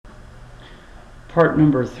Part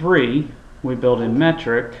number 3, we build in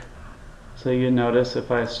metric. So you notice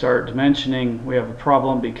if I start dimensioning, we have a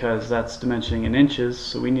problem because that's dimensioning in inches,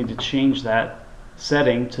 so we need to change that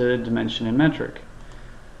setting to dimension in metric.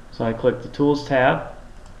 So I click the Tools tab,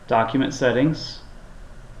 Document Settings,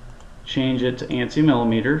 change it to ANSI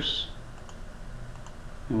millimeters,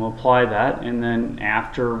 and we'll apply that, and then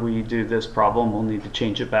after we do this problem we'll need to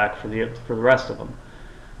change it back for the rest of them.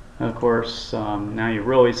 Of course, now you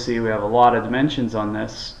really see we have a lot of dimensions on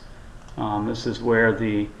this. This is where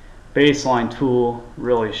the baseline tool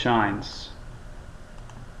really shines,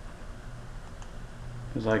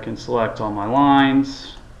 because I can select all my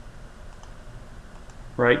lines,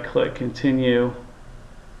 right click continue,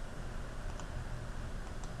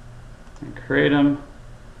 and create them.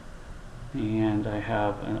 And I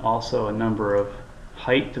have also a number of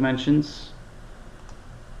height dimensions.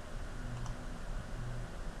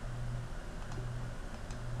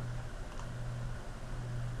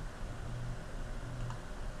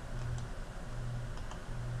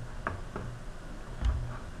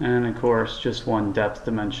 And of course just one depth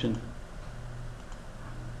dimension.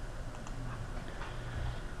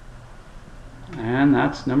 And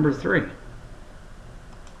that's number 3.